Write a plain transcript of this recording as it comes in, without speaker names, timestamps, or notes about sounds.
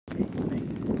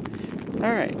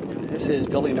Alright, this is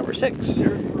building number 6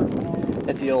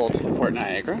 at the old Fort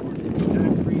Niagara.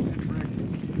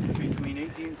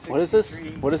 What is this?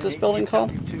 What is this building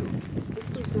called? This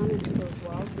was done into those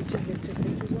walls that you just took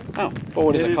pictures of. Oh, but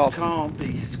what is it called? It is called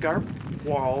the Scarp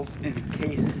Walls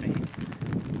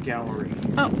Encasement Gallery.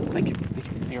 Oh, thank you. Thank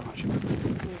you very much.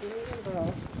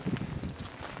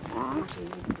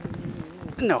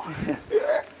 No.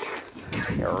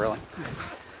 Yeah, really.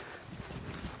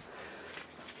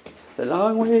 It's a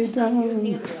long way down.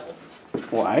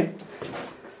 Why?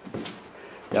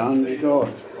 Down we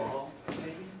go.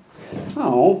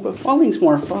 Oh, but falling's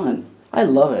more fun. I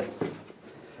love it.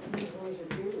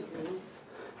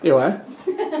 You what?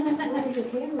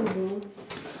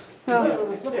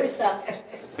 Oh, slippery steps.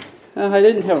 I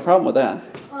didn't have a problem with that.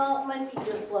 Well, my feet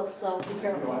just slipped, so be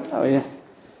careful. Oh, yeah.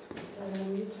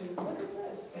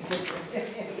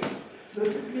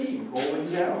 This is me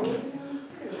rolling down.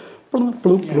 Bloop,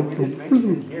 bloop, bloop, bloop,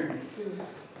 bloop.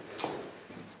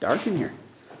 It's dark in here.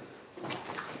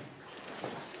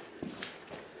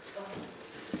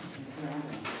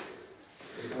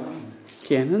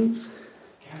 Cannons?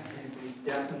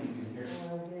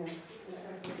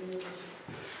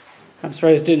 I'm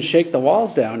surprised it didn't shake the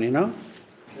walls down, you know?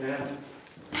 Yeah.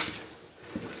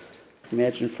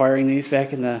 Imagine firing these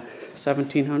back in the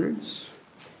 1700s.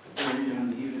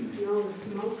 No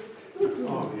smoke.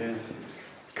 Oh, yeah.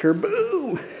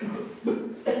 Kerboom!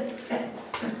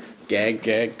 Gag,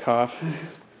 gag, cough.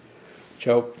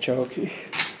 Choke, choke. And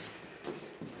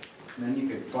then you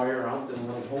could fire out the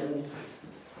little holes.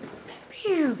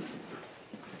 Very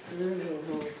little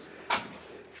holes.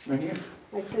 Right here.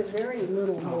 I said very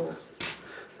little holes.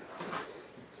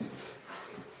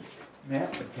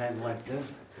 Map it kind of like this.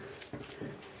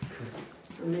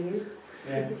 And these?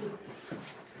 Yeah.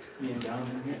 Being down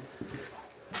in here.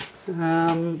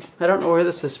 I don't know where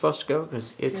this is supposed to go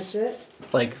because That's it's it?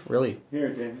 like really. Here,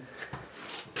 Danny.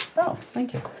 Oh,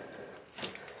 thank you.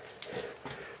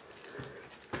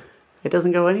 It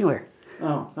doesn't go anywhere.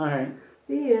 Oh, all right.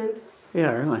 The end.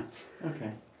 Yeah, really.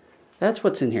 Okay. That's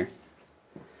what's in here.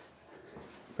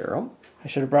 Barrel. I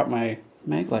should have brought my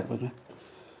mag light with me.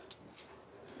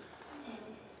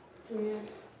 Yeah,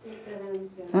 I think that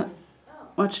end's done. Not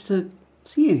much to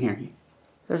see in here.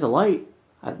 There's a light.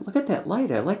 Look at that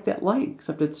light. I like that light,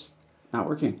 except it's not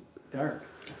working. Dark.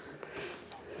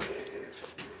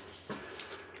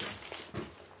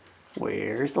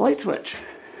 Where's the light switch?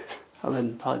 Oh,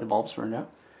 then probably the bulb's burned out.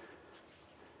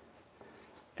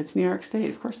 It's New York State.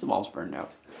 Of course the bulb's burned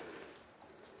out.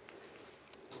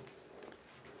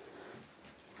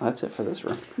 Well, that's it for this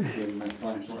room. Give him my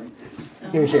flashlight.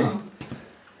 Here's your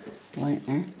light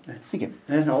there. Thank you.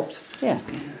 That helps. Yeah.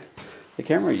 The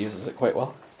camera uses it quite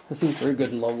well. This seems very good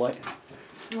in low light.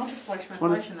 I'll just flash my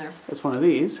one of- flash in there. It's one of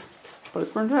these, but it's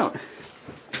burned out.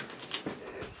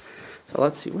 So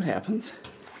let's see what happens.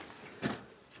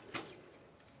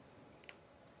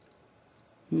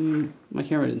 My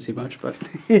camera didn't see much, but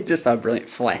it just saw a brilliant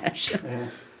flash. Yeah.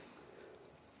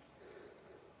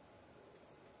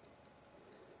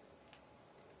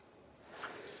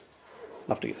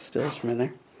 I'll have to get stills from in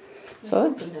there. So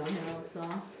that's, Something down here looks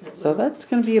off. so that's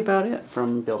going to be about it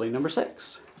from building number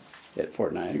 6 at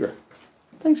Fort Niagara.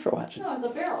 Thanks for watching. No, it's a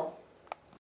barrel.